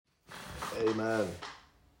Amen.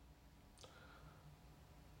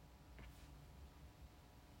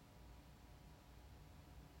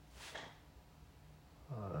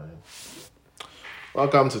 All right.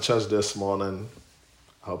 Welcome to church this morning.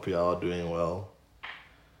 Hope you are all doing well.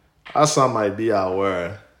 As some might be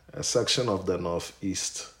aware, a section of the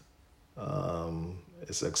Northeast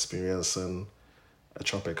is experiencing a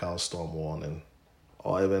tropical storm warning,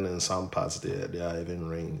 or even in some parts there are even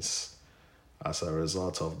rains as a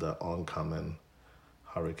result of the oncoming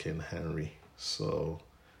Hurricane Henry. So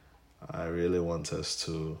I really want us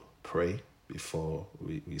to pray before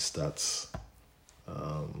we start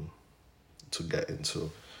to get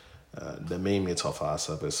into the main meat of our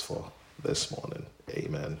service for this morning.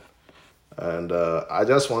 Amen. And I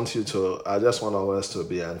just want all us to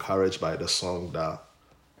be encouraged by the song that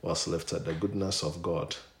was lifted, The Goodness of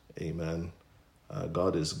God. Amen.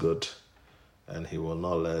 God is good, and He will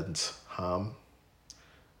not let harm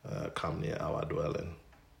come near our dwelling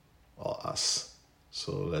or us.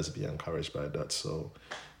 So let's be encouraged by that. So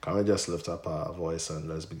can we just lift up our voice and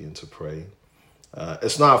let's begin to pray?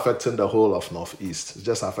 It's not affecting the whole of Northeast. It's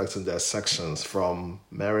just affecting the sections from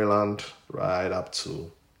Maryland right up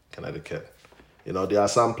to Connecticut. You know, there are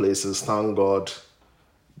some places, thank God,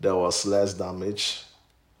 there was less damage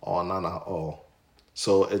or none at all.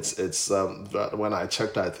 So it's when I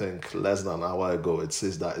checked, I think less than an hour ago, it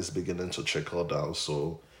says that it's beginning to trickle down.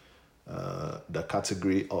 So the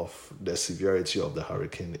category of the severity of the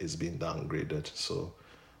hurricane is being downgraded. So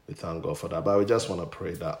we thank God for that. But we just want to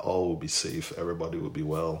pray that all will be safe, everybody will be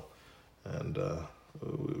well, and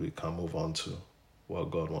we can move on to what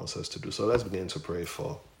God wants us to do. So let's begin to pray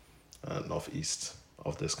for Northeast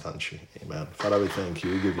of this country. Amen. Father, we thank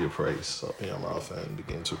you. We give you praise. Open your mouth and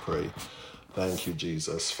begin to pray. Thank you,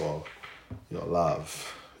 Jesus, for your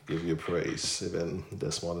love. Give you praise. Even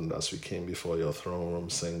this morning as we came before your throne room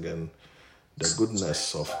singing the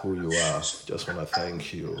goodness of who you are. Just want to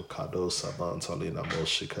thank you.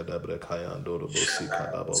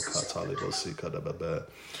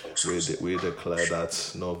 We declare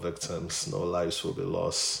that no victims, no lives will be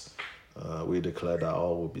lost. We declare that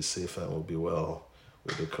all will be safe and will be well.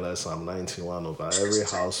 We declare Psalm 91 over every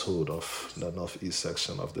household of the Northeast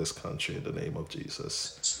section of this country in the name of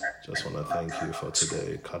Jesus. Just want to thank you for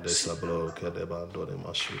today. Kadesa bro, kedeba dore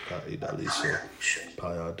mashuka idaliso,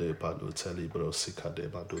 paya de paduteli bro sikade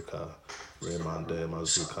baduka, remande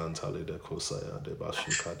mazukan tali de kosaya de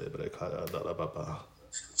bashuka de brekaya dalababa.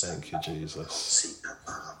 Thank you, Jesus.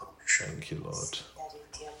 Thank you, Lord.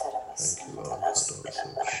 Thank you, Lord.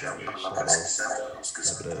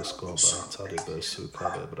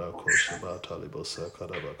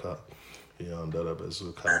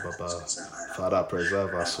 Father,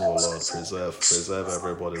 preserve us, oh Lord. Preserve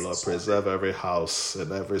everybody, Lord. Preserve every house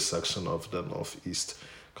in every section of the Northeast.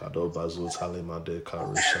 We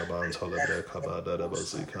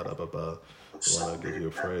want to give you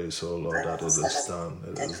praise, oh Lord, that it is done.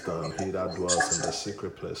 It is done. He that dwells in the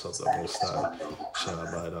secret place of the Most High shall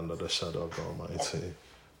abide under the shadow of the Almighty.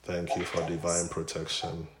 Thank you for divine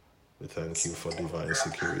protection. We thank you for divine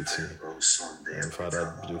security. And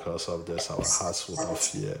Father, because of this, our hearts will not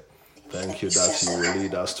fear. Thank you that you will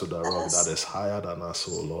lead us to the rock that is higher than us,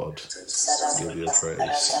 O Lord. Give you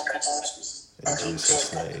praise. In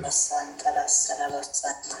Jesus' name.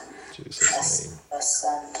 Jesus' name.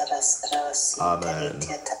 Amen.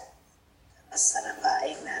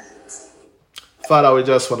 Father, we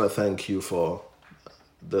just want to thank you for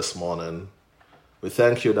this morning. We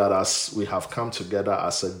thank you that as we have come together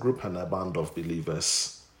as a group and a band of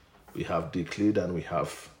believers, we have declared and we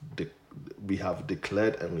have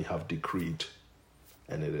declared and we have decreed,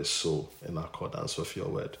 and it is so in accordance with your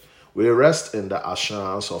word. We rest in the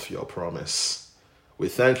assurance of your promise. We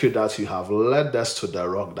thank you that you have led us to the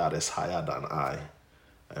rock that is higher than I.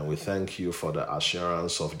 And we thank you for the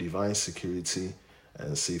assurance of divine security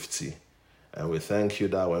and safety. And we thank you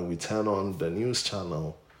that when we turn on the news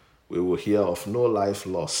channel, we will hear of no life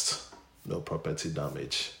lost, no property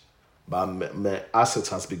damage. But as it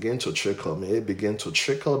has begun to trickle, may it begin to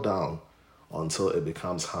trickle down until it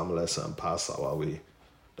becomes harmless and pass our way,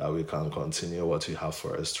 that we can continue what you have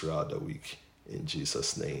for us throughout the week. In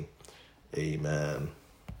Jesus' name, amen.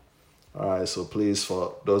 All right, so please,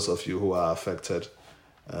 for those of you who are affected,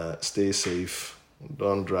 stay safe.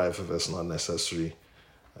 Don't drive if it's not necessary.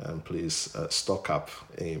 And please stock up.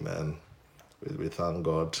 Amen. We thank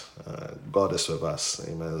God. God is with us.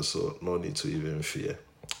 Amen. So no need to even fear.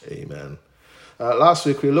 Amen. Last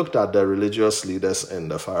week, we looked at the religious leaders and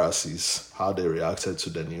the Pharisees, how they reacted to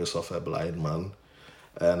the news of a blind man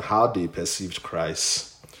and how they perceived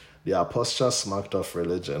Christ. Their posture smacked of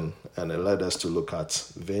religion, and it led us to look at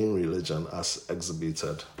vain religion as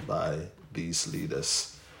exhibited by these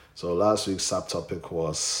leaders. So last week's subtopic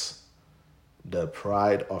was the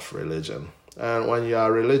pride of religion. And when you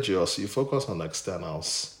are religious, you focus on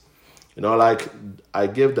externals. Like I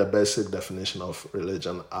gave the basic definition of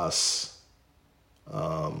religion as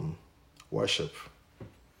worship.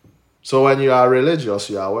 So when you are religious,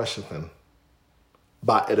 you are worshiping.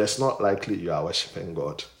 But it is not likely you are worshiping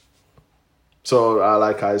God. So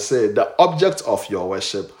like I said, the object of your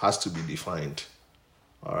worship has to be defined.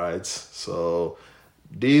 All right? So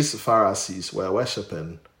these Pharisees were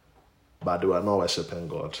worshiping, but they were not worshiping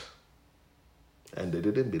God. And they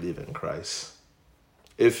didn't believe in Christ.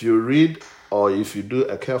 If you read or if you do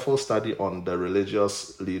a careful study on the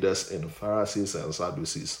religious leaders in Pharisees and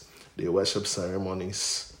Sadducees, they worship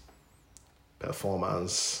ceremonies,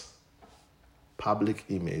 performance, public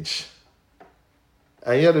image.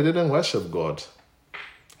 And yet they didn't worship God.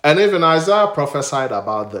 And even Isaiah prophesied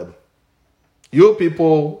about them. You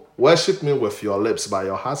people worship me with your lips, but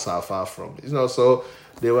your hearts are far from me. So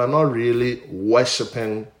they were not really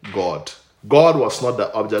worshiping God. God was not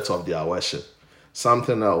the object of their worship.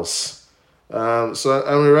 Something else. And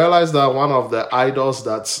we realize that one of the idols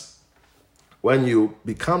that when you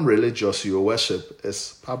become religious, you worship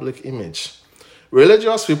is public image.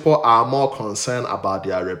 Religious people are more concerned about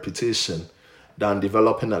their reputation than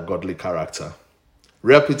developing a godly character.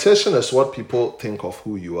 Reputation is what people think of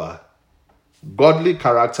who you are. Godly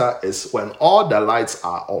character is when all the lights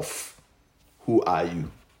are off. Who are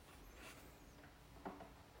you?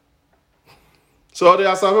 So there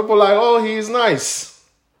are some people like, oh, he is nice.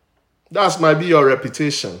 That might be your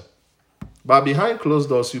reputation. But behind closed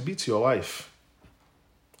doors, you beat your wife.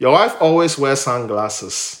 Your wife always wears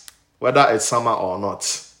sunglasses, whether it's summer or not.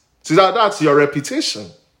 See, that's your reputation.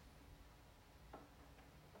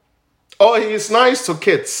 Oh, he is nice to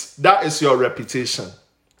kids. That is your reputation.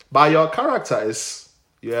 But your character is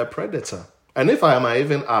you're a predator. And if I might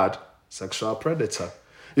even add, sexual predator.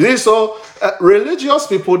 You see, so religious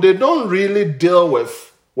people, they don't really deal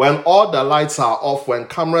with when all the lights are off, when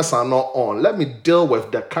cameras are not on. Let me deal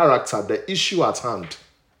with the character, the issue at hand.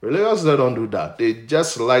 Religious, they don't do that. They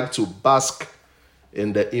just like to bask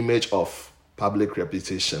in the image of public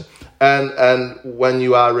reputation. And when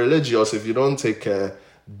you are religious, if you don't take care,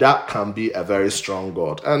 that can be a very strong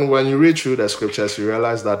God. And when you read through the scriptures, you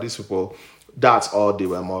realize that these people, that's all they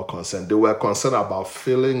were more concerned. They were concerned about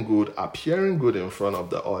feeling good, appearing good in front of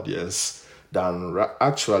the audience than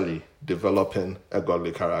actually developing a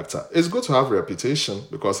godly character. It's good to have reputation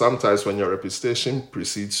because sometimes when your reputation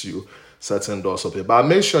precedes you, certain doors open. But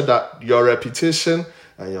make sure that your reputation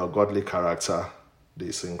and your godly character,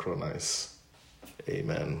 they synchronize.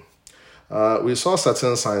 Amen. We saw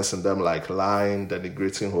certain signs in them like lying,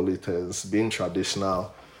 denigrating holy things, being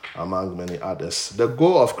traditional, among many others. The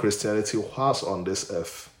goal of Christianity whilst on this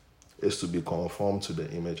earth is to be conformed to the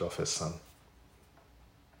image of his Son.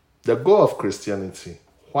 The goal of Christianity,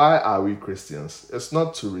 why are we Christians? It's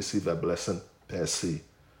not to receive a blessing per se.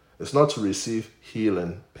 It's not to receive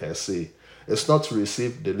healing per se. It's not to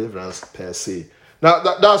receive deliverance per se. Now,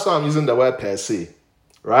 that's why I'm using the word per se,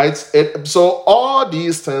 right? So all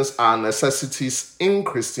these things are necessities in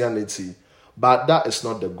Christianity, but that is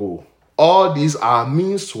not the goal. All these are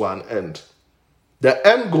means to an end. The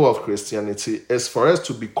end goal of Christianity is for us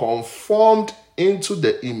to be conformed into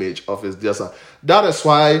the image of his dear Son. That is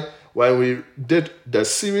why when we did the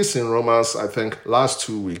series in Romans, I think last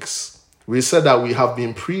 2 weeks, we said that we have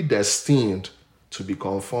been predestined to be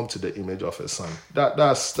conformed to the image of his Son.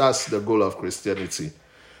 That's the goal of Christianity.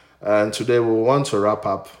 And today we want to wrap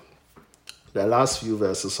up the last few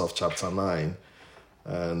verses of chapter 9,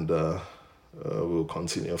 and we'll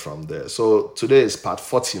continue from there. So today is part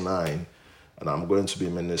 49, and I'm going to be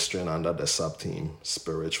ministering under the sub-theme,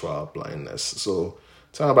 spiritual blindness. So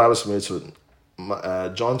turn your Bibles with me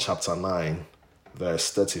to John chapter 9,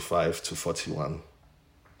 verse 35 to 41.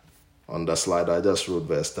 On the slide, I just wrote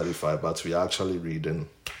verse 35, but we're actually reading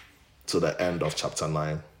to the end of chapter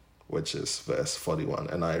 9, which is verse 41.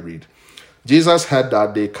 And I read, Jesus heard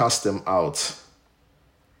that they cast him out.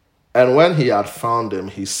 And when he had found him,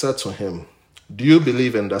 he said to him, "Do you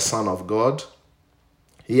believe in the Son of God?"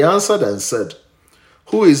 He answered and said,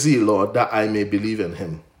 "Who is he, Lord, that I may believe in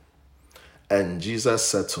him?" And Jesus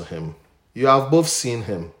said to him, "You have both seen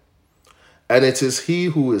him, and it is he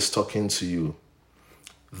who is talking to you."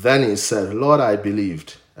 Then he said, "Lord, I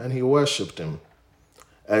believed," and he worshipped him.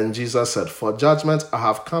 And Jesus said, "For judgment I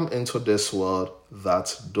have come into this world,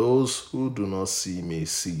 that those who do not see may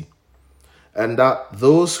see, and that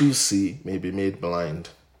those who see may be made blind."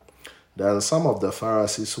 Then some of the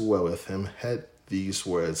Pharisees who were with him heard these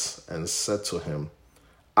words and said to him,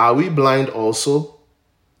 "Are we blind also?"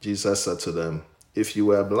 Jesus said to them, "If you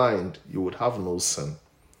were blind, you would have no sin.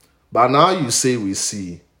 But now you say we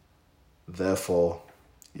see, therefore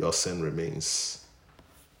your sin remains."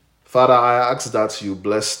 Father, I ask that you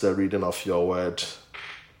bless the reading of your word.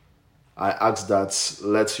 I ask that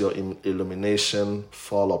let your illumination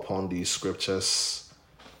fall upon these scriptures.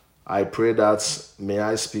 I pray that may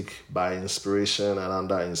I speak by inspiration and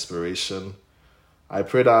under inspiration. I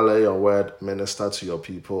pray that let your word minister to your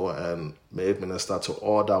people and may it minister to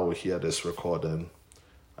all that will hear this recording.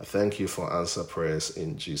 I thank you for answer prayers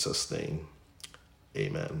in Jesus' name.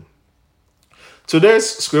 Amen. Today's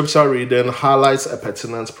scripture reading highlights a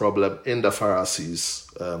pertinent problem in the Pharisees,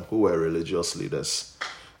 who were religious leaders.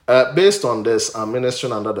 Based on this, I'm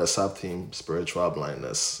ministering under the sub-theme Spiritual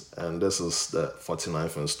Blindness, and this is the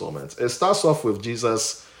 49th installment. It starts off with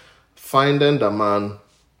Jesus finding the man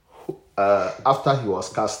who, after he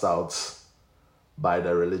was cast out by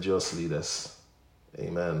the religious leaders.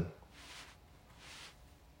 Amen.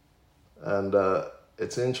 And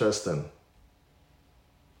it's interesting.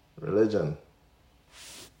 Religion.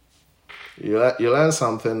 You learn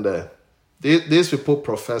something there. These people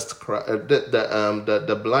professed Christ.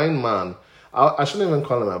 The blind man, I shouldn't even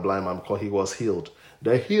call him a blind man because he was healed.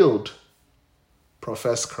 The healed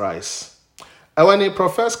professed Christ. And when he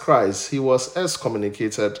professed Christ, he was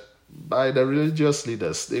excommunicated by the religious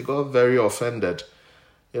leaders. They got very offended.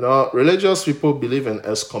 You know, religious people believe in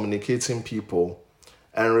excommunicating people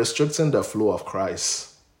and restricting the flow of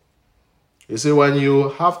Christ. You see, when you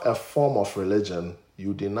have a form of religion,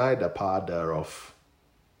 you deny the power thereof.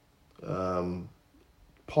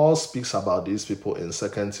 Paul speaks about these people in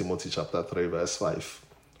 2 Timothy chapter 3, verse 5,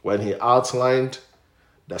 when he outlined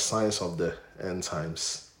the signs of the end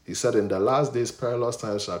times. He said, in the last days, perilous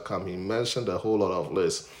times shall come. He mentioned a whole lot of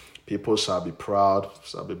lists. People shall be proud,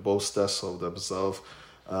 shall be boasters of themselves.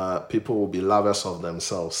 People will be lovers of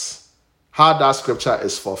themselves. How that scripture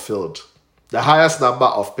is fulfilled. The highest number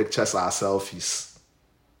of pictures are selfies.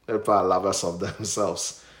 People are lovers of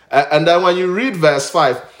themselves. And then when you read verse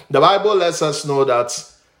 5, the Bible lets us know that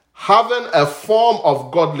having a form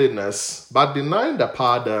of godliness, but denying the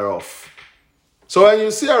power thereof. So when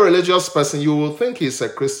you see a religious person, you will think he's a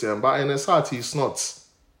Christian, but in his heart, he's not.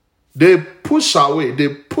 They push away, they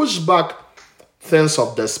push back things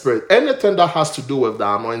of the Spirit. Anything that has to do with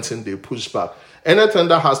the anointing, they push back. Anything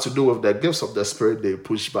that has to do with the gifts of the Spirit, they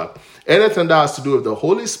push back. Anything that has to do with the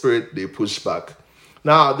Holy Spirit, they push back.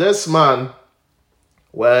 Now, this man,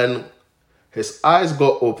 when his eyes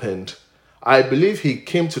got opened, I believe he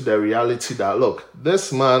came to the reality that, look,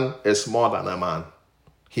 this man is more than a man.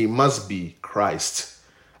 He must be Christ.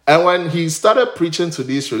 And when he started preaching to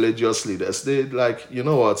these religious leaders, they like, you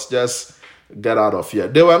know what, just get out of here.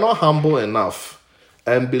 They were not humble enough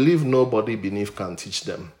and believe nobody beneath can teach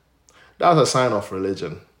them. That's a sign of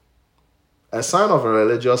religion. A sign of a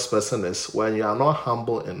religious person is when you are not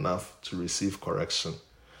humble enough to receive correction.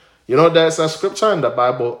 You know, there's a scripture in the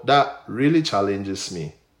Bible that really challenges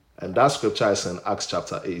me. And that scripture is in Acts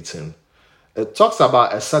chapter 18. It talks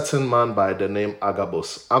about a certain man by the name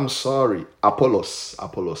Agabus. Apollos.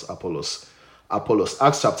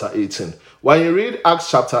 Acts chapter 18. When you read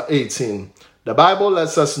Acts chapter 18, the Bible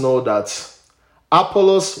lets us know that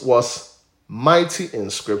Apollos was mighty in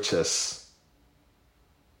scriptures.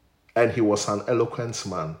 And he was an eloquent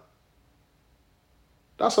man.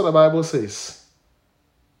 That's what the Bible says.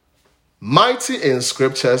 Mighty in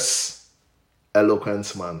scriptures,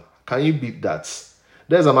 eloquent man. Can you beat that?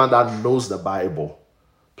 There's a man that knows the Bible.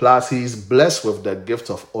 Plus, he's blessed with the gift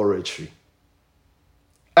of oratory.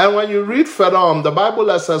 And when you read further on, the Bible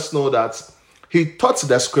lets us know that he taught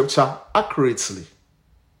the scripture accurately.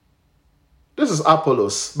 This is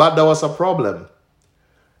Apollos, but there was a problem.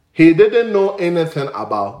 He didn't know anything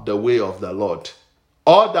about the way of the Lord.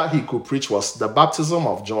 All that he could preach was the baptism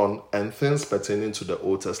of John and things pertaining to the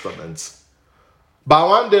Old Testament. But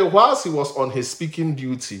one day, whilst he was on his speaking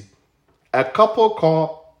duty, a couple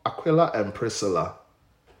called Aquila and Priscilla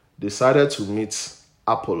decided to meet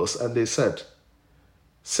Apollos, and they said,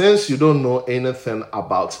 since you don't know anything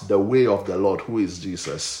about the way of the Lord, who is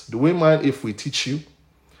Jesus, do we mind if we teach you?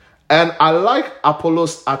 And I like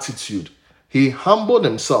Apollos' attitude. He humbled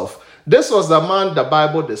himself. This was the man the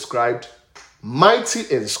Bible described mighty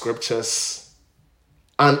in scriptures,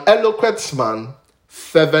 an eloquent man,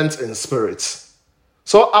 fervent in spirit.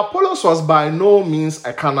 So Apollos was by no means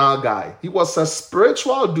a carnal guy. He was a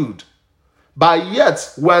spiritual dude. But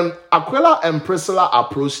yet, when Aquila and Priscilla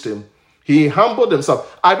approached him, He humbled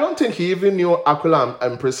himself. I don't think he even knew Aquila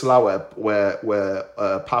and Priscilla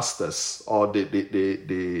were pastors, or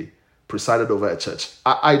they presided over a church.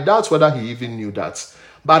 I doubt whether he even knew that.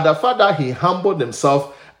 But the fact that he humbled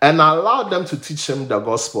himself and allowed them to teach him the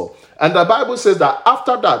gospel. And the Bible says that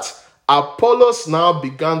after that, Apollos now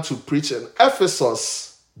began to preach in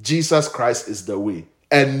Ephesus, Jesus Christ is the way.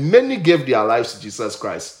 And many gave their lives to Jesus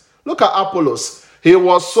Christ. Look at Apollos. He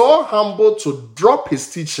was so humble to drop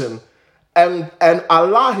his teaching and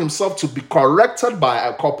allow himself to be corrected by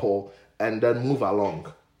a couple and then move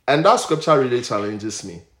along. And that scripture really challenges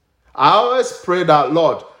me. I always pray that,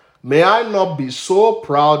 Lord, may I not be so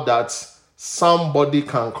proud that somebody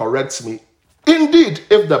can correct me. Indeed,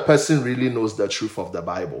 if the person really knows the truth of the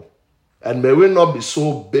Bible. And may we not be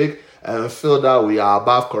so big and feel that we are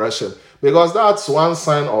above correction. Because that's one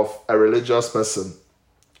sign of a religious person.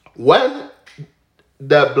 When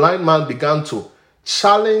the blind man began to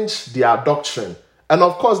challenge their doctrine, and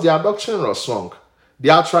of course their doctrine was wrong,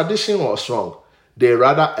 their tradition was wrong, they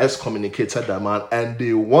rather excommunicated the man and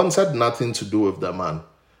they wanted nothing to do with the man.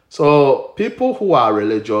 So people who are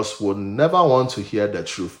religious will never want to hear the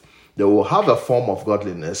truth. They will have a form of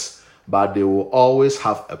godliness, but they will always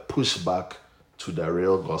have a pushback to the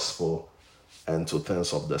real gospel and to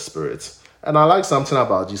things of the spirit. And I like something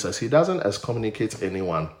about Jesus. He doesn't excommunicate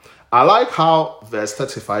anyone. I like how verse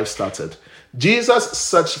 35 started. Jesus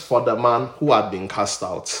searched for the man who had been cast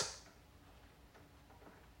out.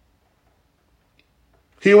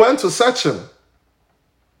 He went to search him.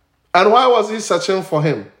 And why was he searching for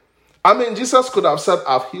him? I mean, Jesus could have said,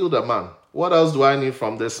 I've healed a man. What else do I need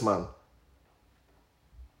from this man?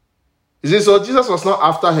 You see, so Jesus was not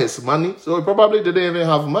after his money, so he probably didn't even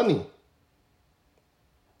have money.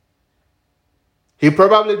 He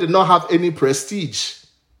probably did not have any prestige.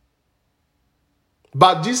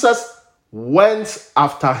 But Jesus went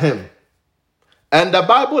after him. And the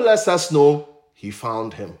Bible lets us know he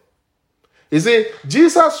found him. You see,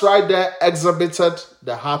 Jesus right there exhibited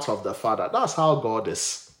the heart of the Father. That's how God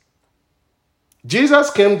is. Jesus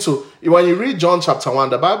came to, when you read John chapter 1,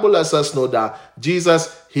 the Bible lets us know that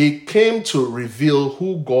Jesus, he came to reveal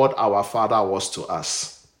who God our Father was to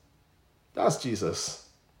us. That's Jesus.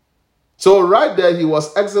 So right there, he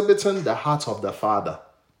was exhibiting the heart of the Father.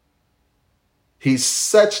 He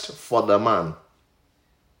searched for the man.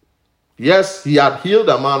 Yes, he had healed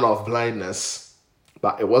a man of blindness,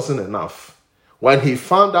 but it wasn't enough. When he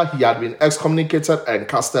found that he had been excommunicated and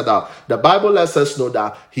casted out, the Bible lets us know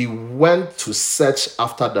that he went to search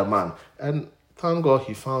after the man. And thank God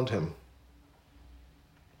he found him.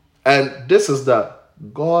 And this is the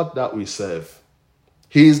God that we serve.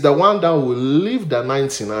 He is the one that will leave the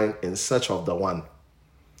 99 in search of the one.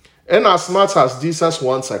 In as much as Jesus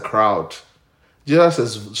wants a crowd, Jesus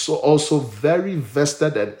is also very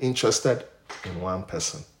vested and interested in one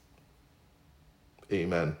person.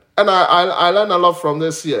 Amen. And I learned a lot from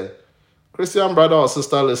this here. Christian brother or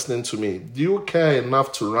sister listening to me, do you care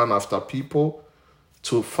enough to run after people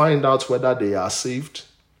to find out whether they are saved?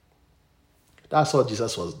 That's what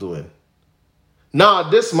Jesus was doing. Now,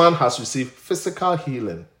 this man has received physical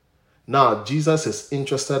healing. Now, Jesus is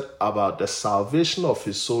interested about the salvation of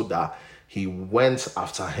his soul that he went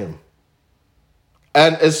after him.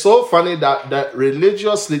 And it's so funny that the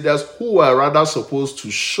religious leaders who were rather supposed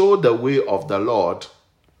to show the way of the Lord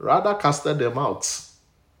rather casted them out.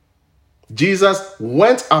 Jesus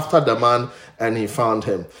went after the man and he found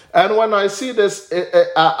him. And when I see this,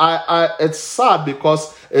 it's sad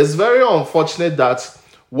because it's very unfortunate that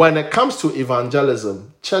when it comes to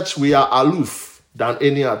evangelism, church, we are aloof than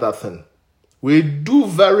any other thing. We do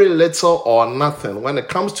very little or nothing when it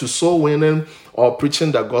comes to soul winning or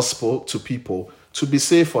preaching the gospel to people, to be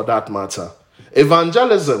saved for that matter.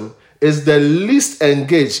 Evangelism is the least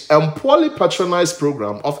engaged and poorly patronized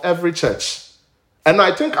program of every church. And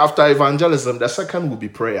I think after evangelism, the second will be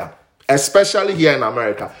prayer, especially here in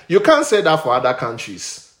America. You can't say that for other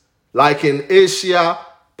countries. Like in Asia,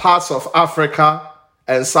 parts of Africa,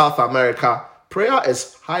 and South America, prayer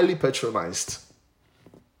is highly patronized.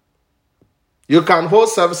 You can hold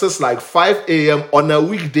services like 5 a.m. on a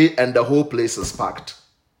weekday and the whole place is packed.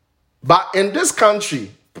 But in this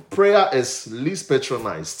country, prayer is least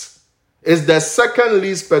patronized. It's the second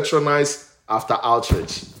least patronized after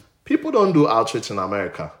outreach. People don't do outreach in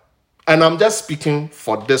America. And I'm just speaking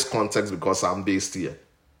for this context because I'm based here.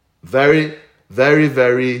 Very, very,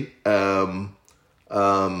 very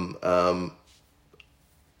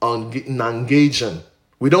engaging.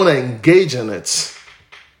 We don't engage in it.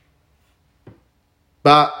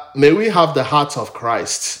 But may we have the heart of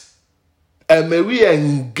Christ. And may we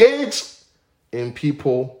engage in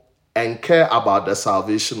people and care about the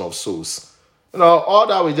salvation of souls. All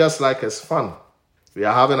that we just like is fun. We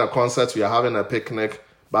are having a concert, we are having a picnic,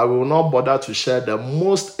 but we will not bother to share the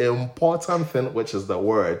most important thing, which is the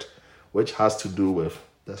word, which has to do with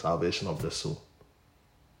the salvation of the soul.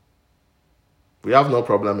 We have no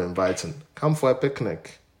problem inviting. Come for a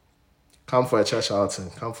picnic. Come for a church outing.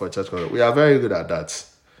 Come for a church concert. We are very good at that.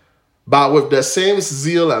 But with the same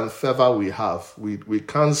zeal and fervor we have, we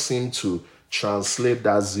can't seem to translate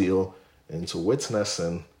that zeal into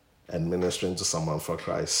witnessing and ministering to someone for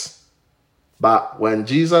Christ. But when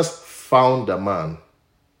Jesus found the man,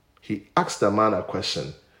 he asked the man a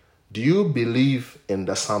question. Do you believe in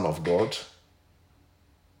the Son of God?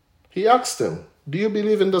 He asked him, do you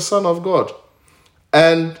believe in the Son of God?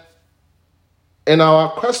 And in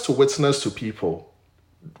our quest to witness to people,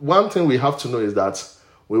 one thing we have to know is that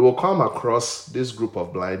we will come across this group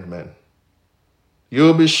of blind men. You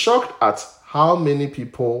will be shocked at how many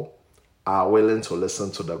people are willing to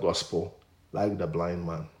listen to the gospel, like the blind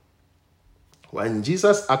man. When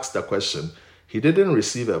Jesus asked the question, he didn't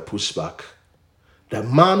receive a pushback. The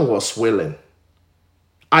man was willing.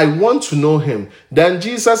 I want to know him. Then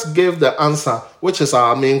Jesus gave the answer, which is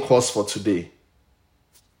our main course for today.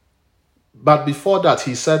 But before that,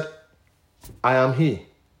 he said, I am he.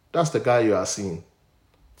 That's the guy you are seeing.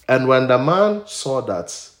 And when the man saw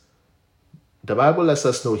that, the Bible lets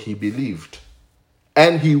us know he believed.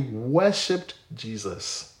 And he worshipped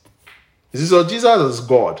Jesus. You see, so Jesus is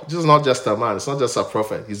God. Jesus is not just a man. It's not just a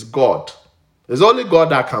prophet. He's God. There's only God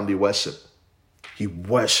that can be worshipped. He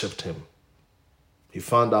worshipped him. He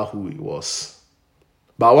found out who he was.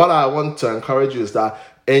 But what I want to encourage you is that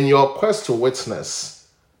in your quest to witness,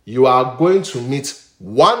 you are going to meet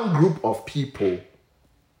one group of people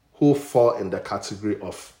who fall in the category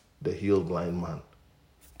of the healed blind man.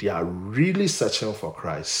 They are really searching for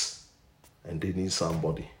Christ and they need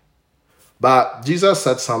somebody. But Jesus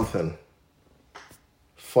said something.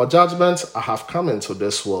 For judgment I have come into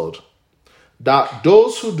this world, that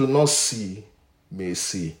those who do not see may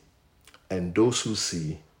see, and those who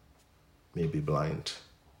see may be blind.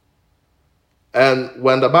 And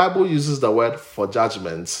when the Bible uses the word for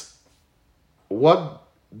judgment, what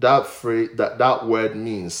that word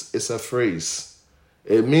means is a phrase.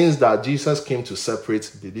 It means that Jesus came to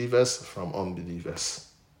separate believers from unbelievers.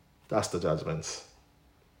 That's the judgment.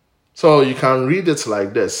 So you can read it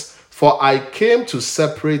like this. For I came to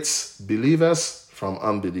separate believers from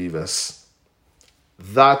unbelievers,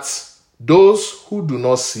 that those who do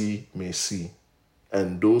not see may see,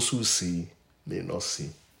 and those who see may not see.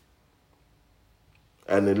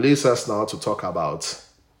 And it leads us now to talk about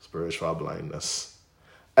spiritual blindness.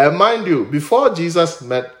 And mind you, before Jesus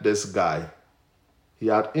met this guy, he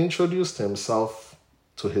had introduced himself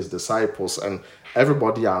to his disciples and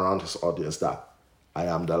everybody around his audience that I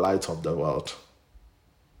am the light of the world.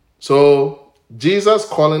 So Jesus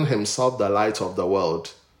calling himself the light of the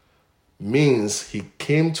world means he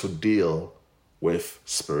came to deal with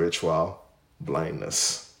spiritual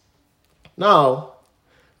blindness. Now,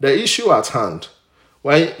 the issue at hand,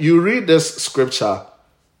 when you read this scripture,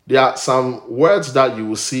 there are some words that you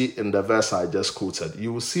will see in the verse I just quoted.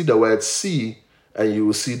 You will see the word see and you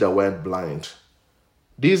will see the word blind.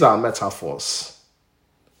 These are metaphors.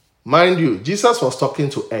 Mind you, Jesus was talking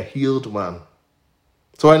to a healed man.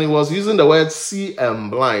 So when he was using the word see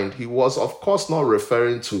and blind, he was of course not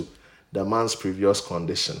referring to the man's previous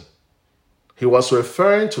condition. He was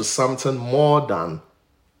referring to something more than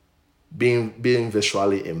being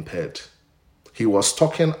visually impaired. He was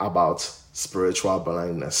talking about spiritual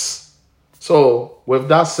blindness. So with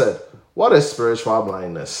that said, what is spiritual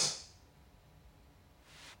blindness?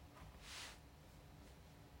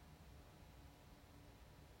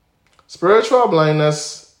 Spiritual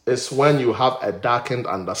blindness is when you have a darkened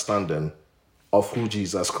understanding of who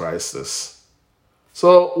Jesus Christ is.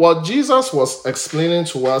 So what Jesus was explaining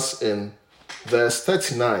to us in verse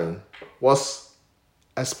 39 was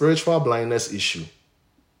a spiritual blindness issue.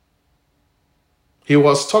 He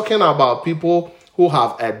was talking about people who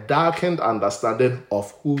have a darkened understanding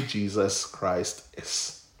of who Jesus Christ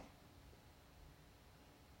is.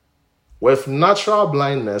 With natural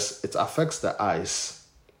blindness, it affects the eyes.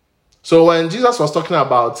 So when Jesus was talking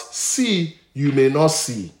about see, you may not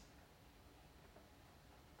see.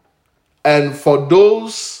 And for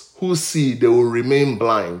those who see, they will remain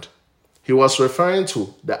blind. He was referring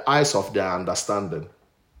to the eyes of their understanding.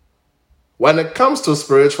 When it comes to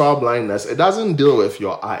spiritual blindness, it doesn't deal with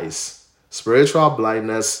your eyes. Spiritual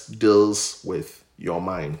blindness deals with your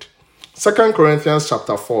mind. 2 Corinthians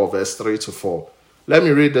chapter 4, verse 3 to 4. Let me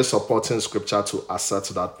read the supporting scripture to assert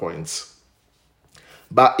that point.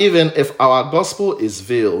 But even if our gospel is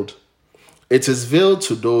veiled, it is veiled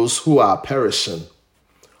to those who are perishing,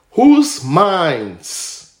 whose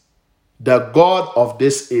minds the God of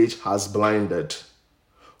this age has blinded,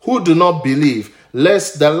 who do not believe,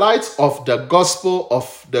 lest the light of the gospel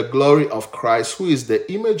of the glory of Christ, who is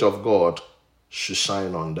the image of God, should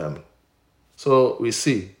shine on them. So we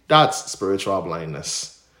see that's spiritual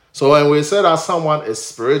blindness. So when we say that someone is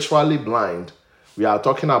spiritually blind, we are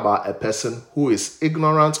talking about a person who is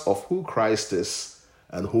ignorant of who Christ is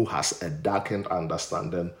and who has a darkened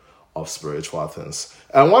understanding of spiritual things.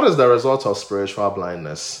 And what is the result of spiritual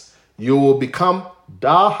blindness? You will become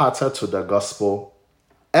dull-hearted to the gospel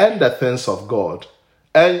and the things of God,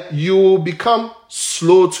 and you will become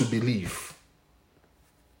slow to believe.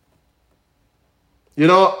 You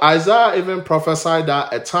know, Isaiah even prophesied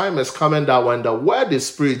that a time is coming that when the word is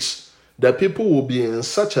preached, the people will be in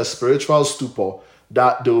such a spiritual stupor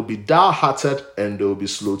that they will be dull-hearted and they will be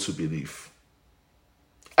slow to believe.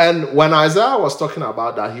 And when Isaiah was talking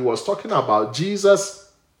about that, he was talking about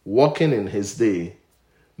Jesus walking in his day,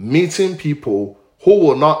 meeting people who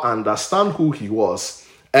will not understand who he was.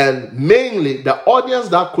 And mainly, the audience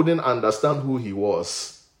that couldn't understand who he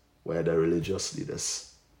was were the religious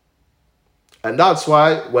leaders. And that's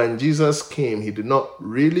why when Jesus came, he did not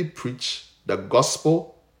really preach the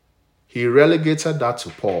gospel. He relegated that to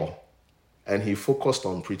Paul, and he focused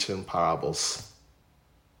on preaching parables.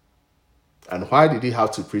 And why did he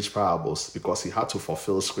have to preach parables? Because he had to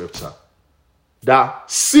fulfill scripture. That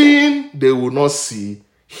seeing they will not see,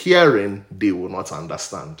 hearing they will not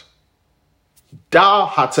understand.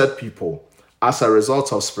 Dull-hearted people as a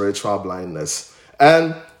result of spiritual blindness.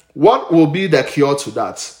 And what will be the cure to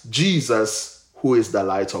that? Jesus, who is the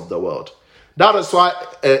light of the world. That is why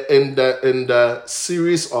in the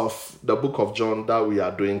series of the book of John that we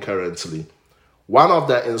are doing currently, one of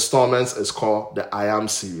the installments is called the I Am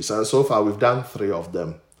series. And so far we've done 3 of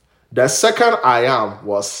them. The second I Am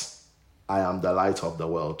was, I am the light of the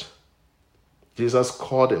world. Jesus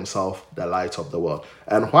called himself the light of the world.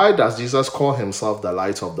 And why does Jesus call himself the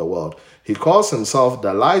light of the world? He calls himself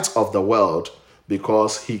the light of the world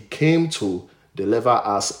because he came to deliver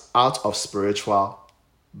us out of spiritual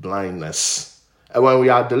blindness. And when we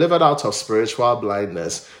are delivered out of spiritual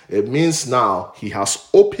blindness, it means now he has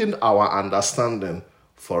opened our understanding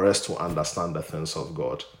for us to understand the things of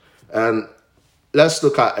God. And let's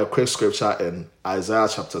look at a quick scripture in Isaiah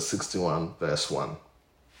chapter 61, verse 1.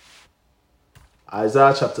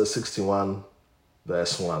 Isaiah chapter 61,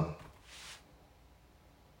 verse 1.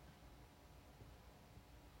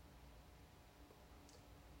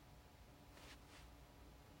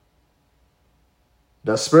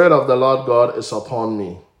 The Spirit of the Lord God is upon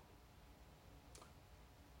me.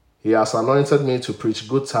 He has anointed me to preach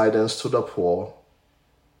good tidings to the poor,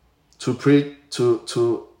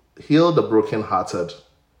 to heal the brokenhearted,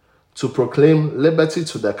 to proclaim liberty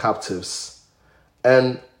to the captives,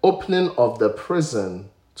 and opening of the prison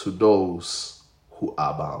to those who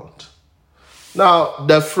are bound. Now,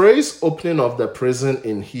 the phrase opening of the prison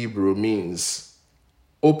in Hebrew means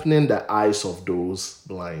opening the eyes of those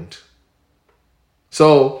blind.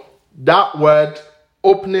 So that word,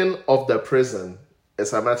 opening of the prison,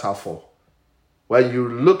 is a metaphor. When you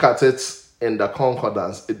look at it in the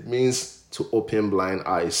concordance, it means to open blind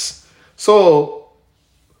eyes. So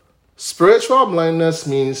spiritual blindness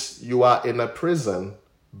means you are in a prison,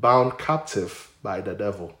 bound captive by the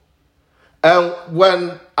devil. And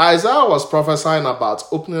when Isaiah was prophesying about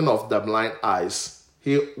opening of the blind eyes,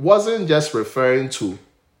 he wasn't just referring to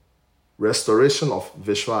restoration of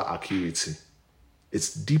visual acuity.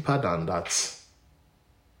 It's deeper than that.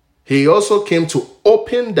 He also came to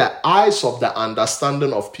open the eyes of the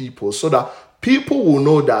understanding of people so that people will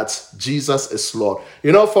know that Jesus is Lord.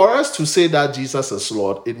 You know, for us to say that Jesus is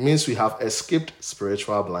Lord, it means we have escaped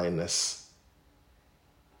spiritual blindness.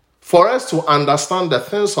 For us to understand the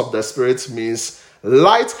things of the Spirit means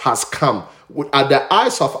light has come. At the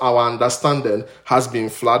eyes of our understanding has been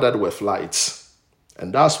flooded with light.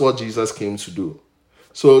 And that's what Jesus came to do.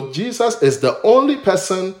 So Jesus is the only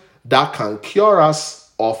person that can cure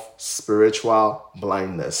us of spiritual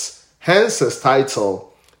blindness. Hence his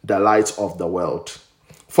title, The Light of the World.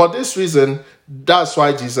 For this reason, that's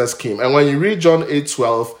why Jesus came. And when you read John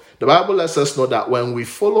 8:12, the Bible lets us know that when we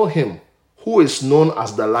follow him, who is known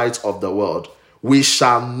as the light of the world, we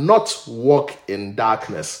shall not walk in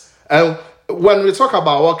darkness. And when we talk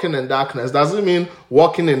about walking in darkness, doesn't mean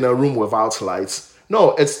walking in a room without lights.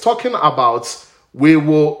 No, it's talking about we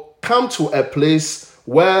will come to a place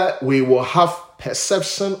where we will have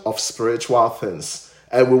perception of spiritual things,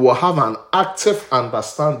 and we will have an active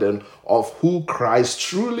understanding of who Christ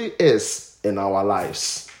truly is in our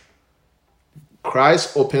lives.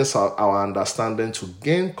 Christ opens our understanding to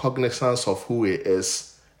gain cognizance of who he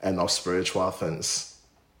is and of spiritual things.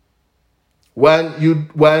 When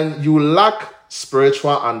you lack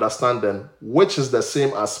spiritual understanding, which is the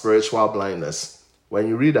same as spiritual blindness, when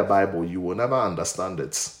you read the Bible, you will never understand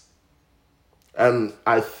it. And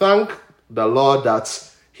I thank the Lord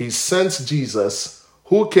that he sent Jesus,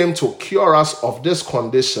 who came to cure us of this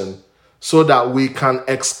condition so that we can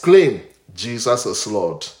exclaim, Jesus is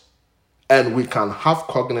Lord, and we can have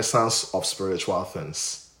cognizance of spiritual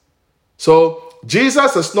things. So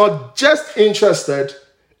Jesus is not just interested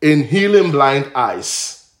in healing blind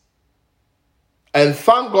eyes. And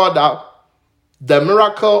thank God that the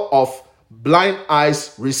miracle of blind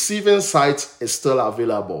eyes receiving sight is still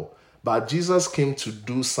available. But Jesus came to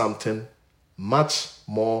do something much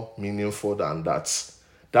more meaningful than that.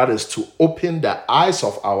 That is to open the eyes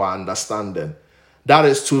of our understanding. That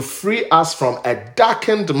is to free us from a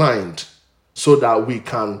darkened mind so that we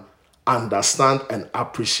can understand and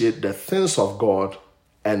appreciate the things of God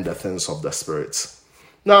and the things of the Spirit.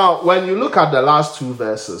 Now, when you look at the last two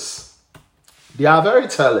verses, they are very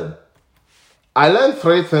telling. I learned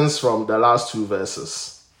three things from the last two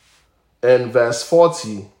verses. In verse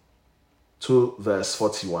 40 to verse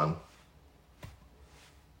 41.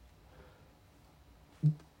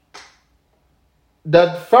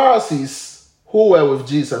 The Pharisees who were with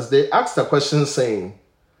Jesus, they asked a question saying,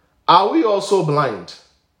 are we also blind?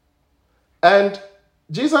 And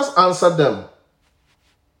Jesus answered them,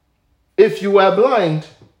 if you were blind,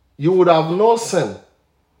 you would have no sin.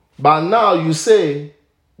 But now you say,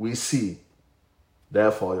 we see.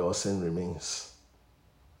 Therefore, your sin remains.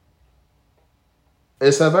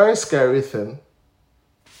 It's a very scary thing,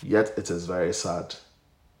 yet it is very sad.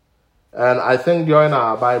 And I think during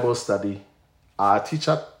our Bible study, our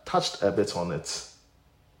teacher touched a bit on it.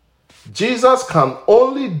 Jesus can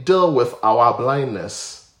only deal with our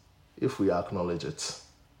blindness if we acknowledge it.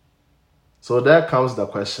 So there comes the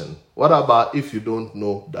question, what about if you don't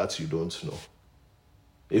know that you don't know?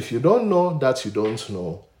 If you don't know that you don't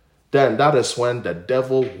know, then that is when the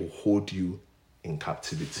devil will hold you in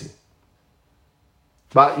captivity.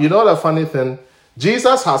 But you know the funny thing?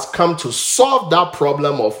 Jesus has come to solve that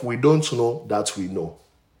problem of we don't know that we know.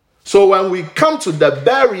 So when we come to the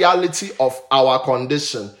bare reality of our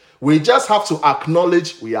condition, we just have to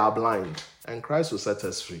acknowledge we are blind. And Christ will set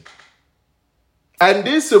us free. And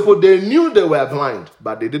these people, they knew they were blind,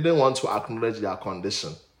 but they didn't want to acknowledge their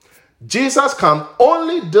condition. Jesus can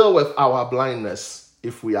only deal with our blindness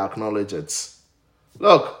if we acknowledge it.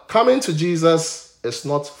 Look, coming to Jesus is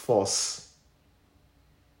not force.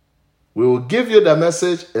 We will give you the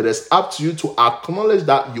message. It is up to you to acknowledge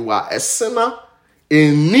that you are a sinner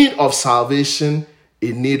in need of salvation,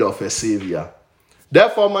 in need of a savior.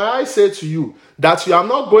 Therefore, may I say to you that you are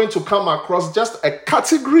not going to come across just a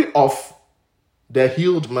category of the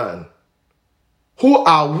healed man who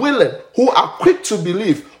are willing, who are quick to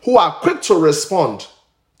believe, who are quick to respond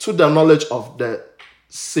to the knowledge of the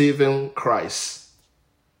saving Christ.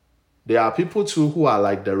 There are people too who are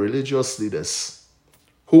like the religious leaders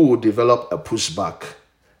who will develop a pushback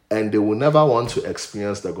and they will never want to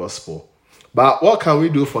experience the gospel. But what can we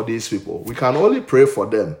do for these people? We can only pray for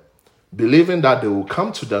them, believing that they will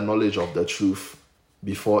come to the knowledge of the truth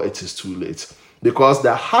before it is too late. Because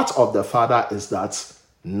the heart of the Father is that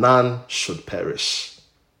none should perish.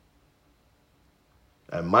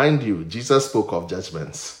 And mind you, Jesus spoke of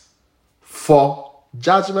judgments. For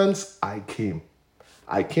judgments I came.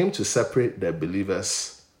 I came to separate the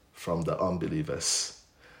believers from the unbelievers.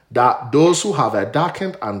 That those who have a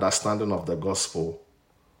darkened understanding of the gospel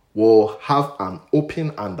will have an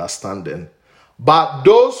open understanding. But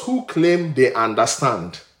those who claim they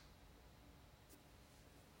understand,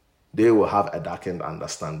 they will have a darkened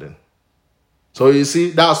understanding. So you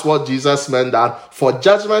see, that's what Jesus meant, that for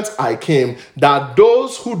judgment I came, that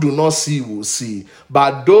those who do not see will see,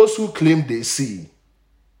 but those who claim they see,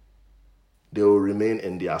 they will remain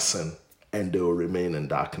in their sin and they will remain in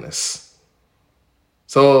darkness.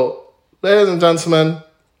 So, ladies and gentlemen,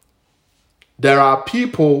 there are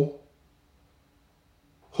people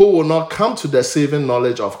who will not come to the saving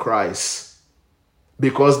knowledge of Christ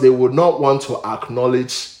because they would not want to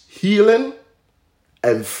acknowledge healing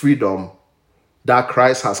and freedom that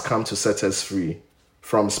Christ has come to set us free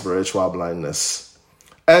from spiritual blindness.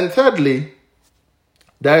 And thirdly,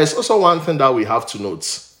 there is also one thing that we have to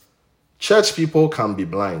note. Church people can be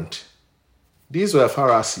blind. These were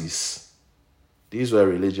Pharisees. These were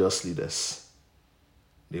religious leaders.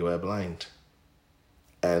 They were blind.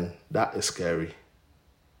 And that is scary.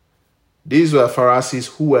 These were Pharisees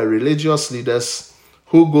who were religious leaders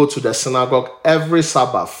who go to the synagogue every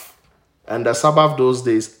Sabbath And the Sabbath those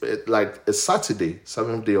days, it's Saturday,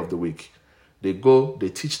 7th day of the week. They go, they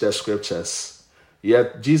teach their scriptures.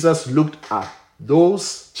 Yet Jesus looked at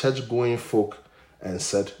those church-going folk and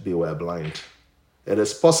said they were blind. It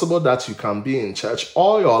is possible that you can be in church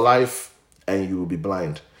all your life and you will be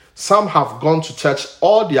blind. Some have gone to church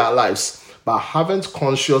all their lives, but haven't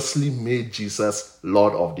consciously made Jesus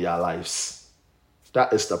Lord of their lives.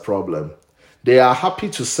 That is the problem. They are happy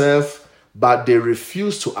to serve, but they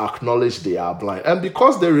refuse to acknowledge they are blind. And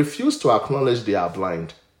because they refuse to acknowledge they are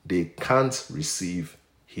blind, they can't receive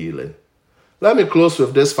healing. Let me close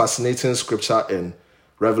with this fascinating scripture in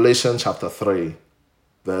Revelation chapter 3,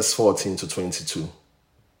 verse 14 to 22.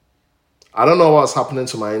 I don't know what's happening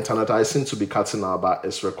to my internet. I seem to be cutting out, but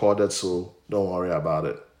it's recorded, so don't worry about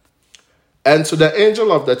it. And to the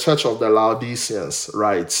angel of the church of the Laodiceans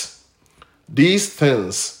write, these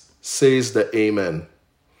things says the Amen,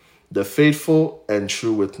 the faithful and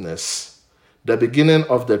true witness, the beginning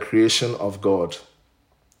of the creation of God.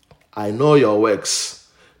 I know your works,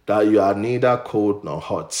 that you are neither cold nor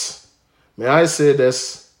hot. May I say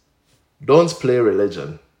this? Don't play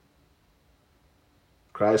religion.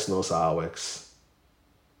 Christ knows our works.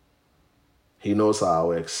 He knows our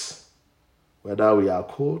works. Whether we are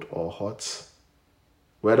cold or hot,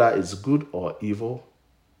 whether it's good or evil,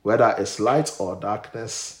 whether it's light or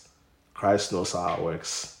darkness, Christ knows our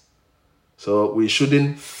works. So we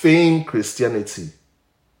shouldn't feign Christianity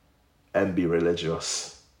and be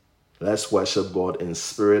religious. Let's worship God in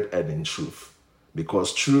spirit and in truth,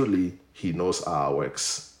 because truly He knows our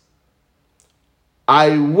works.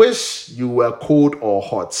 I wish you were cold or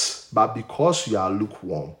hot, but because you are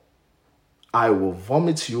lukewarm, I will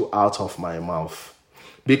vomit you out of my mouth.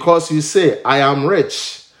 Because you say, I am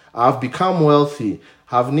rich, I have become wealthy,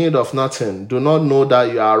 have need of nothing, do not know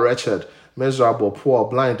that you are wretched, miserable, poor,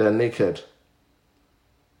 blind, and naked.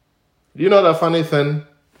 You know the funny thing?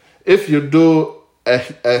 If you do a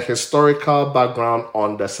historical background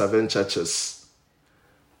on the 7 churches,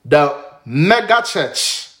 the mega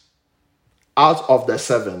church out of the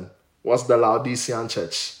 7 was the Laodicean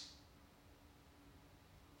church.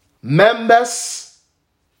 Members,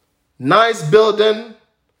 nice building,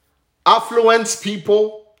 affluent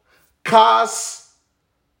people, cars.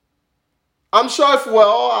 I'm sure if we were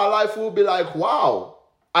all alive, we would be like, wow,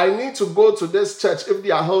 I need to go to this church if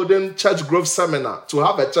they are holding church growth seminar to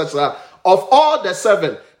have a church there. Of all the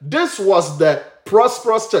 7, this was the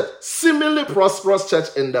prosperous church, seemingly prosperous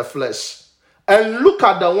church in the flesh. And look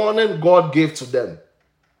at the warning God gave to them.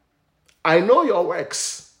 I know your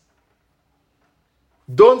works.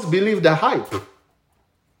 Don't believe the hype.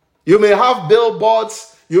 You may have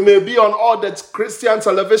billboards. You may be on all the Christian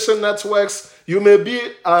television networks. You may be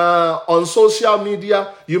on social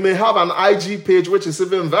media. You may have an IG page which is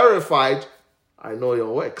even verified. I know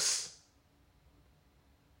your works.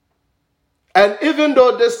 And even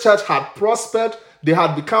though this church had prospered, they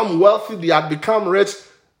had become wealthy, they had become rich,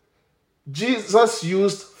 Jesus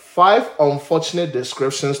used 5 unfortunate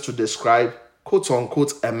descriptions to describe,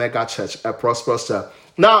 quote-unquote, a mega church, a prosperous church.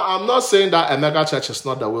 Now, I'm not saying that a mega church is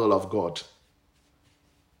not the will of God.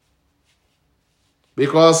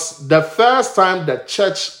 Because the first time the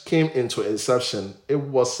church came into inception, it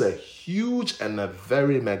was a huge and a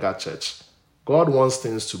very mega church. God wants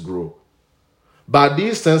things to grow. But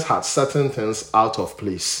these things had certain things out of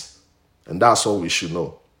place. And that's all we should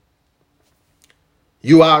know.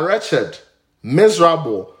 You are wretched,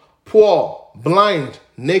 miserable, poor, blind,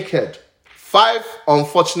 naked. 5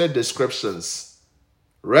 unfortunate descriptions.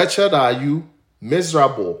 Wretched are you,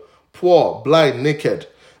 miserable, poor, blind, naked.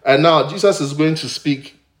 And now Jesus is going to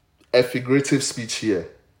speak a figurative speech here.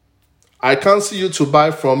 I counsel you to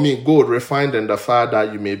buy from me gold refined in the fire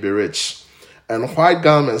that you may be rich, and white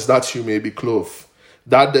garments that you may be clothed,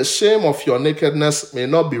 that the shame of your nakedness may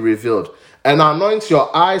not be revealed, and anoint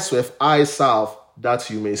your eyes with eye salve that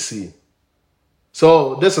you may see.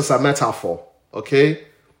 So this is a metaphor, okay?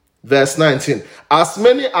 Verse 19, as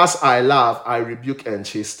many as I love, I rebuke and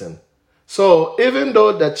chasten. So even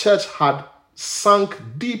though the church had sunk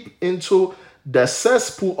deep into the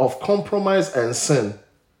cesspool of compromise and sin,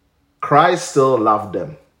 Christ still loved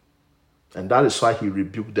them. And that is why he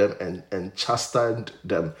rebuked them and chastened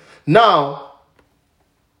them. Now,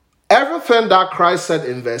 everything that Christ said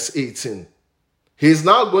in verse 18, he's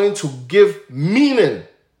now going to give meaning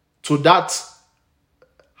to that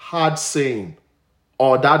hard saying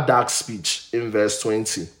or that dark speech in verse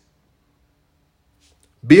 20.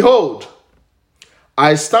 Behold,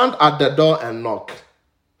 I stand at the door and knock.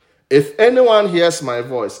 If anyone hears my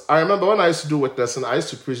voice, I remember when I used to do witnessing, I used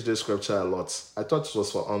to preach this scripture a lot. I thought it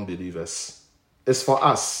was for unbelievers. It's for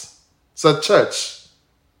us. It's a church.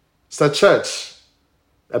 It's a church,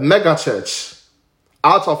 a mega church.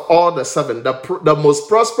 Out of all the 7, the most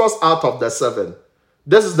prosperous out of the 7.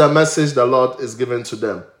 This is the message the Lord is giving to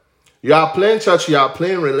them. You are playing church, you are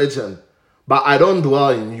playing religion, but I don't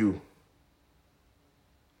dwell in you.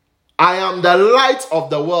 I am the light of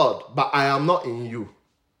the world, but I am not in you.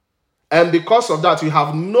 And because of that, you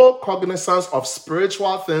have no cognizance of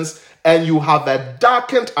spiritual things, and you have a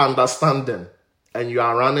darkened understanding. And you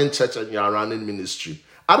are running church and you are running ministry.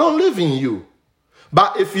 I don't live in you.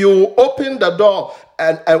 But if you open the door,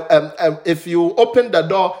 and if you open the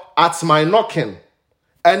door at my knocking,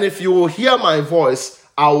 and if you will hear my voice,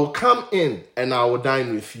 I will come in and I will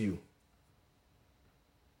dine with you.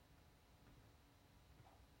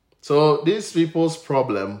 So these people's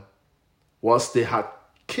problem was they had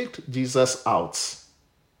kicked Jesus out.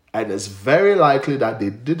 And it's very likely that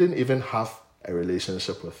they didn't even have a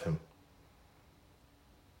relationship with him.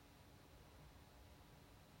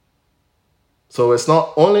 So it's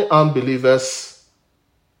not only unbelievers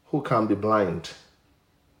who can be blind.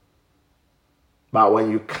 But when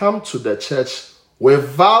you come to the church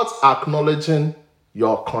without acknowledging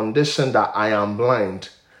your condition that I am blind,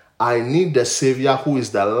 I need the Savior who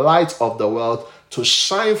is the light of the world to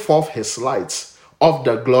shine forth his light of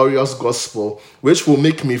the glorious gospel, which will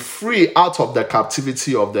make me free out of the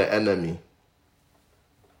captivity of the enemy.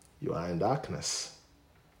 You are in darkness,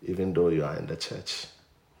 even though you are in the church.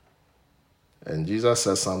 And Jesus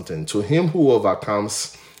says something. To him who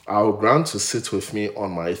overcomes, I will grant to sit with me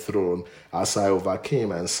on my throne as I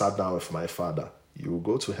overcame and sat down with my Father. You will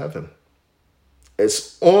go to heaven.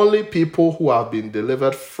 It's only people who have been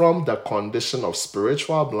delivered from the condition of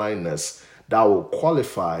spiritual blindness that will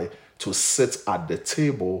qualify to sit at the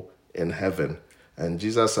table in heaven. And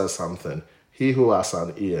Jesus says something. He who has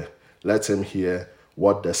an ear, let him hear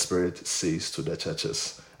what the Spirit says to the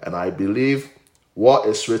churches. And I believe what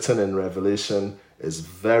is written in Revelation is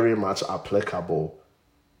very much applicable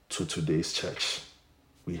to today's church.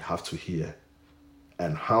 We have to hear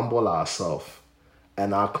and humble ourselves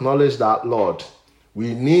and acknowledge that, Lord,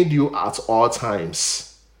 we need you at all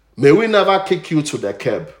times. May we never kick you to the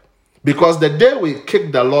curb, because the day we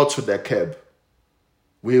kick the Lord to the curb,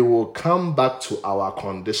 we will come back to our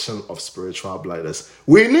condition of spiritual blindness.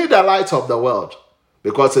 We need the light of the world,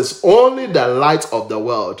 because it's only the light of the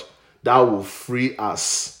world that will free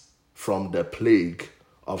us from the plague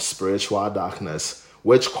of spiritual darkness,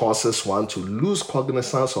 which causes one to lose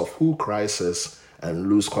cognizance of who Christ is and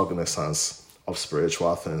lose cognizance of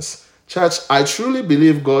spiritual things. Church, I truly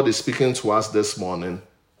believe God is speaking to us this morning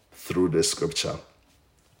through this scripture.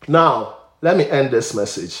 Now, let me end this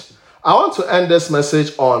message. I want to end this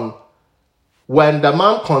message on when the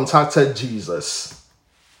man contacted Jesus,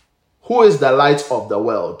 who is the light of the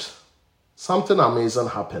world. Something amazing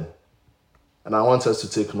happened. And I want us to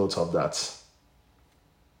take note of that.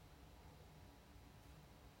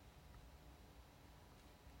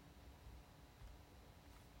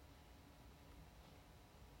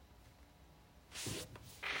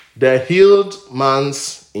 The healed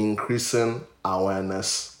man's increasing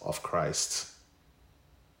awareness of Christ.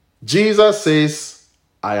 Jesus says,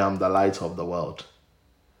 I am the light of the world.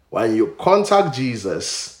 When you contact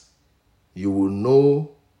Jesus, you will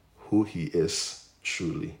know who he is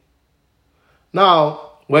truly.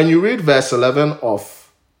 Now, when you read verse 11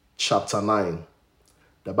 of chapter 9,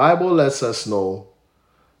 the Bible lets us know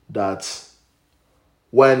that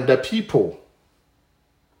when the people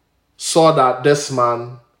saw that this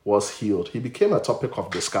man was healed, he became a topic of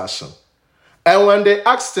discussion. And when they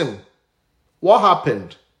asked him, what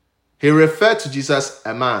happened? He referred to Jesus,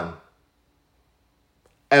 a man.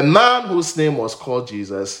 A man whose name was called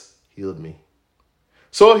Jesus healed me.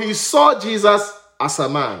 So he saw Jesus as a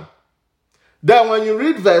man. Then when you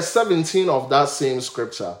read verse 17 of that same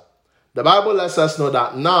scripture, the Bible lets us know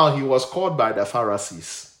that now he was called by the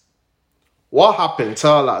Pharisees. What happened?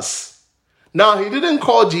 Tell us. Now he didn't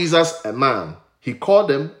call Jesus a man. He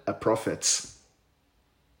called him a prophet.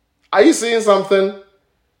 Are you seeing something?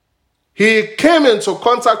 He came into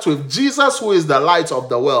contact with Jesus, who is the light of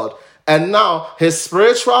the world. And now his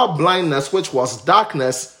spiritual blindness, which was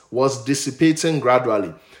darkness, was dissipating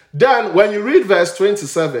gradually. Then when you read verse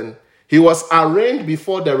 27, he was arraigned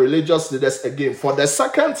before the religious leaders again. For the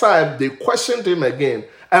second time, they questioned him again.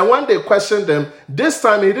 And when they questioned him, this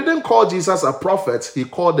time he didn't call Jesus a prophet. He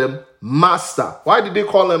called him master. Why did he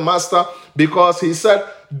call him master? Because he said,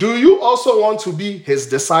 do you also want to be his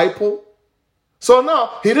disciple? So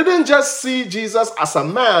now, he didn't just see Jesus as a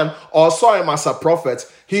man or saw him as a prophet.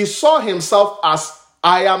 He saw himself as,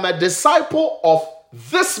 I am a disciple of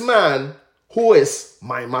this man who is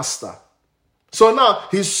my master. So now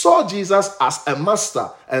he saw Jesus as a master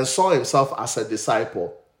and saw himself as a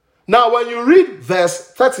disciple. Now when you read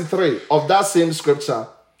verse 33 of that same scripture,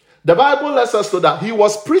 the Bible lets us know that he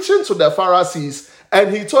was preaching to the Pharisees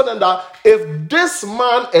and he told them that if this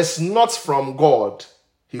man is not from God,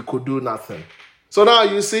 he could do nothing. So now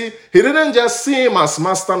you see, he didn't just see him as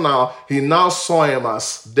master now, he now saw him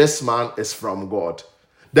as this man is from God.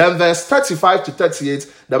 Then verse 35 to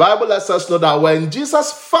 38, the Bible lets us know that when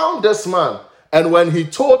Jesus found this man and when he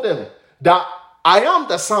told him that I am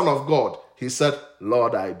the Son of God, he said,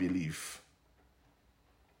 Lord, I believe.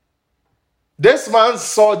 This man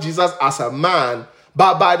saw Jesus as a man,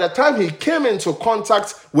 but by the time he came into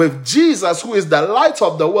contact with Jesus, who is the light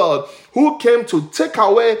of the world, who came to take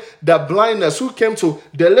away the blindness, who came to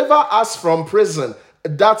deliver us from prison,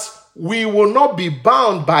 that we will not be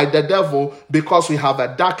bound by the devil because we have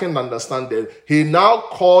a darkened understanding. He now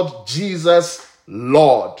called Jesus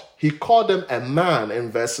Lord. He called him a man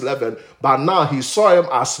in verse 11, but now he saw him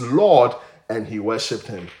as Lord and he worshipped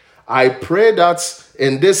him. I pray that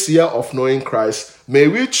in this year of knowing Christ, may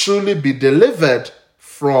we truly be delivered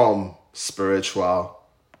from spiritual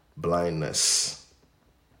blindness.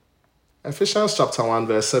 Ephesians chapter 1,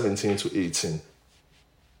 verse 17 to 18.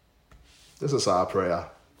 This is our prayer.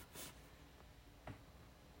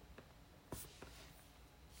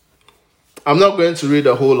 I'm not going to read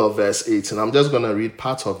the whole of verse 18. I'm just going to read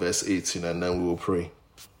part of verse 18 and then we will pray.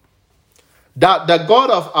 That the God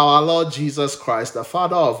of our Lord Jesus Christ, the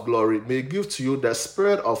Father of glory, may give to you the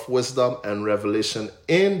spirit of wisdom and revelation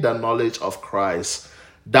in the knowledge of Christ,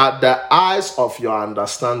 that the eyes of your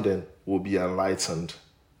understanding will be enlightened.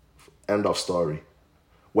 End of story.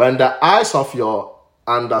 When the eyes of your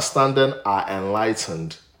understanding are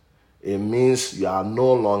enlightened, it means you are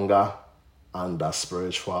no longer under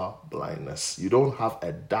spiritual blindness. You don't have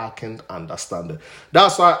a darkened understanding.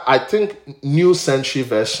 That's why I think New Century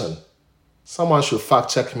Version, someone should fact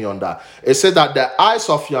check me on that. It said that the eyes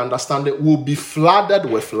of your understanding will be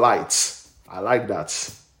flooded with light. I like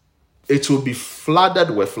that. It will be flooded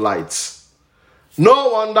with light. No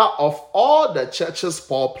wonder of all the churches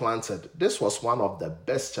Paul planted, this was one of the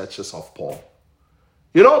best churches of Paul.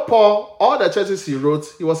 You know, Paul, all the churches he wrote,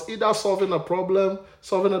 he was either solving a problem,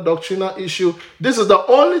 solving a doctrinal issue. This is the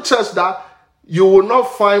only church that you will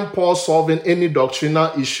not find Paul solving any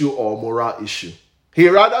doctrinal issue or moral issue. He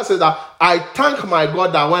rather said that, I thank my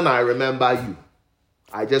God that when I remember you,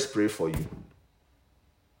 I just pray for you.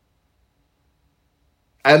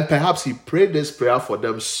 And perhaps he prayed this prayer for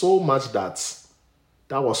them so much that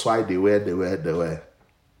was why they were.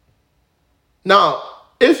 Now,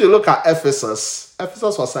 if you look at Ephesus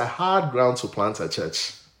was a hard ground to plant a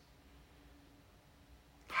church.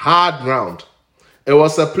 Hard ground. It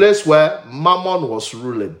was a place where Mammon was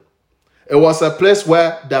ruling. It was a place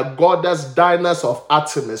where the goddess Diana of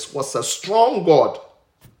Artemis was a strong god.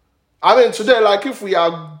 I mean, today, like if we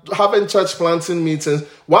are having church planting meetings,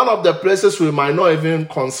 one of the places we might not even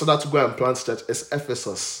consider to go and plant church is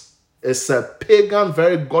Ephesus. It's a pagan,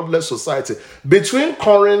 very godless society. Between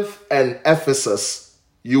Corinth and Ephesus,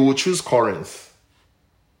 you will choose Corinth.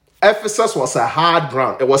 Ephesus was a hard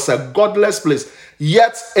ground. It was a godless place.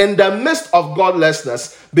 Yet, in the midst of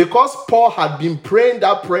godlessness, because Paul had been praying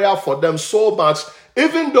that prayer for them so much,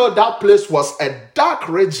 even though that place was a dark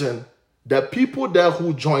region, the people there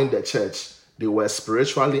who joined the church, they were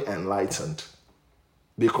spiritually enlightened.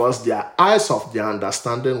 Because their eyes of their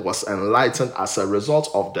understanding was enlightened as a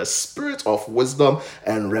result of the spirit of wisdom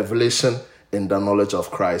and revelation in the knowledge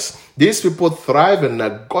of Christ. These people thrive in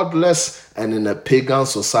a godless and in a pagan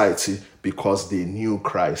society because they knew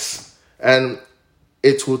Christ. And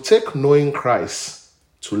it will take knowing Christ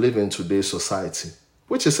to live in today's society,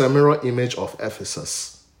 which is a mirror image of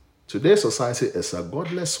Ephesus. Today's society is a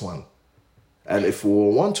godless one. And if we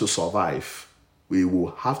want to survive, we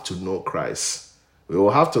will have to know Christ. We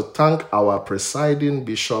will have to thank our presiding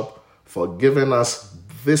bishop for giving us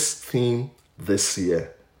this theme this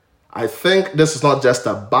year. I think this is not just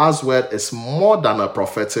a buzzword, it's more than a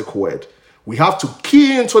prophetic word. We have to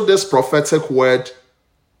key into this prophetic word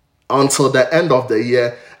until the end of the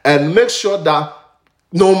year and make sure that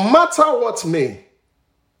no matter what may,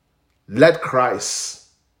 let Christ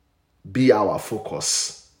be our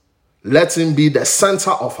focus. Let him be the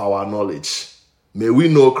center of our knowledge. May we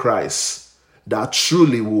know Christ, that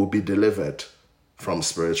truly we will be delivered from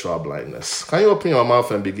spiritual blindness. Can you open your mouth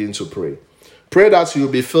and begin to pray? Pray that you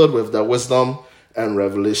will be filled with the wisdom and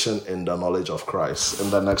revelation in the knowledge of Christ in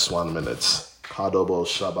the next 1 minute. Kadobo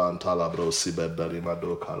shaban talabro sibed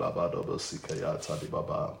dalimado kalabado sikayata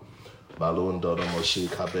dibaba. Balunda da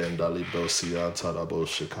Moshika Benda Librosianta da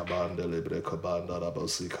Boshika Banda Libreca Banda da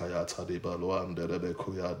Bosikayata di Baluanda de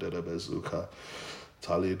Bekuya de Bezuka.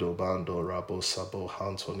 Talido Bando Rabo Sabo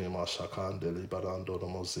Antoni Mashakan de Libarando da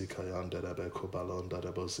Mosika Yanda de Becubalonda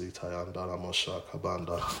de Bosita Yanda da Moshaka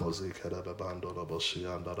Banda Mosika de Bando da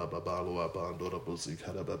Boshianda da Babalua Bando da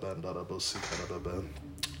Bosika de Banda da Bosika de Ben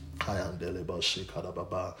Kayandele Boshika da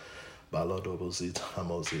Baba.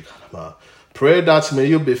 Pray that may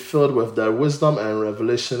you be filled with the wisdom and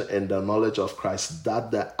revelation in the knowledge of Christ,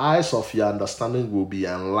 that the eyes of your understanding will be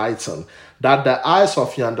enlightened, that the eyes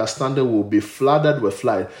of your understanding will be flooded with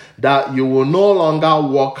light, that you will no longer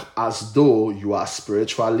walk as though you are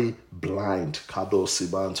spiritually blind.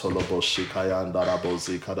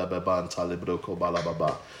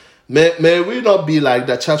 May we not be like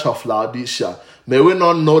the church of Laodicea. May we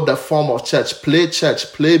not know the form of church, play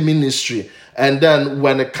ministry, and then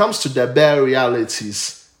when it comes to the bare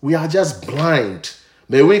realities, we are just blind.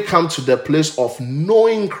 May we come to the place of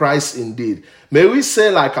knowing Christ indeed. May we say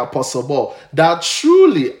like Apostle Paul, that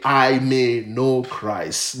truly I may know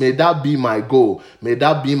Christ. May that be my goal. May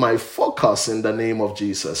that be my focus in the name of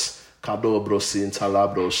Jesus. Kadobro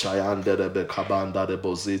sintalabro shayande de kabanda de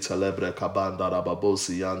bozi telebre kabanda da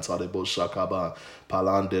babosi yanta de boshakaba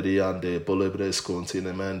palanderiande bolebres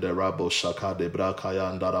continemende rabo shaka de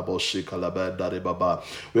brakayanda da boshika labeda de baba.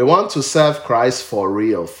 We want to serve Christ for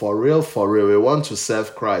real. We want to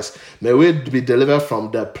serve Christ. May we be delivered from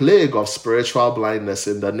the plague of spiritual blindness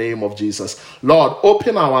in the name of Jesus. Lord,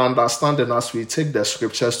 open our understanding as we take the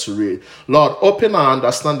scriptures to read. Lord, open our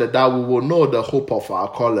understanding that we will know the hope of our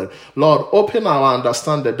calling. Lord, open our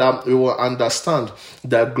understanding that we will understand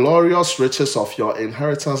the glorious riches of your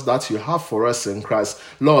inheritance that you have for us in Christ.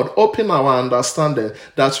 Lord, open our understanding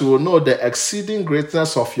that we will know the exceeding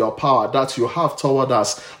greatness of your power that you have toward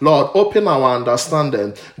us. Lord, open our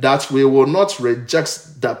understanding that we will not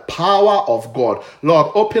reject the power of God.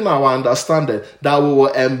 Lord, open our understanding that we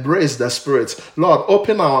will embrace the Spirit. Lord,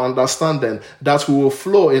 open our understanding that we will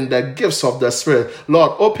flow in the gifts of the Spirit.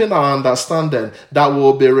 Lord, open our understanding that we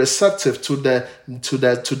will be receptive to the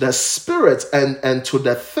Spirit and to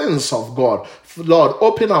the things of God. Lord,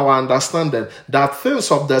 open our understanding that things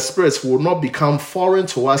of the Spirit will not become foreign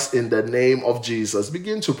to us in the name of Jesus.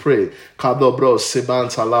 Begin to pray.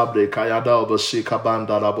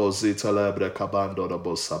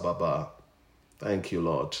 Thank you,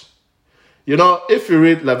 Lord. You know, if you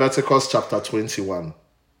read Leviticus chapter 21,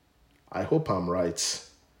 I hope I'm right.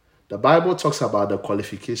 The Bible talks about the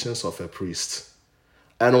qualifications of a priest.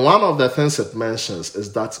 And one of the things it mentions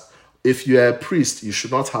is that if you are a priest, you should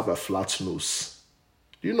not have a flat nose.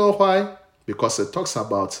 Do you know why? Because it talks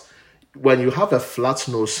about when you have a flat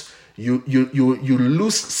nose, you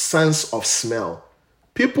lose sense of smell.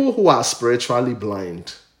 People who are spiritually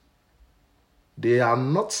blind, they are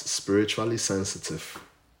not spiritually sensitive.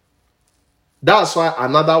 That's why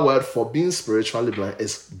another word for being spiritually blind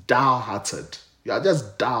is dull-hearted. You are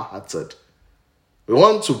just dull-hearted. We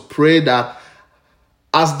want to pray that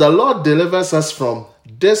as the Lord delivers us from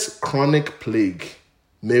this chronic plague,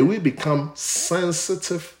 may we become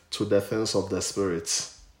sensitive to the things of the Spirit.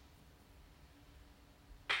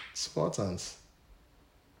 It's important.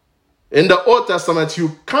 In the Old Testament,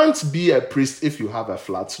 you can't be a priest if you have a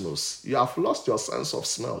flat nose. You have lost your sense of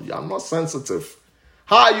smell. You are not sensitive.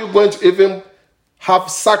 How are you going to even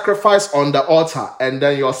have sacrifice on the altar and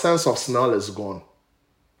then your sense of smell is gone?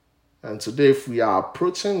 And today, if we are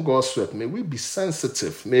approaching God's work, may we be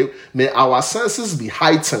sensitive. May our senses be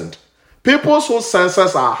heightened. People whose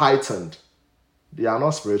senses are heightened, they are not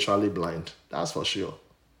spiritually blind. That's for sure.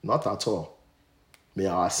 Not at all. May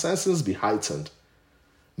our senses be heightened.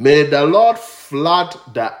 May the Lord flood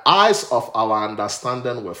the eyes of our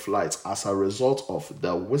understanding with light as a result of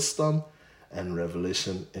the wisdom and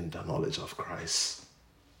revelation in the knowledge of Christ.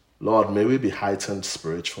 Lord, may we be heightened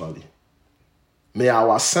spiritually. May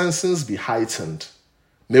our senses be heightened.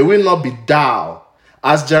 May we not be dull.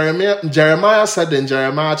 As Jeremiah said in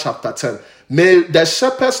Jeremiah chapter 10, may the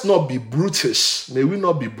shepherds not be brutish. May we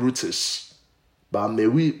not be brutish. But may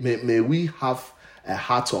we have a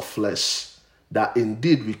heart of flesh that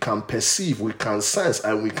indeed we can perceive, we can sense,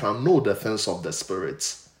 and we can know the things of the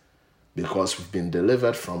Spirit. Because we've been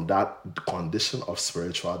delivered from that condition of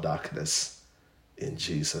spiritual darkness. In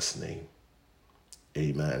Jesus' name,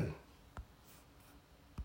 amen.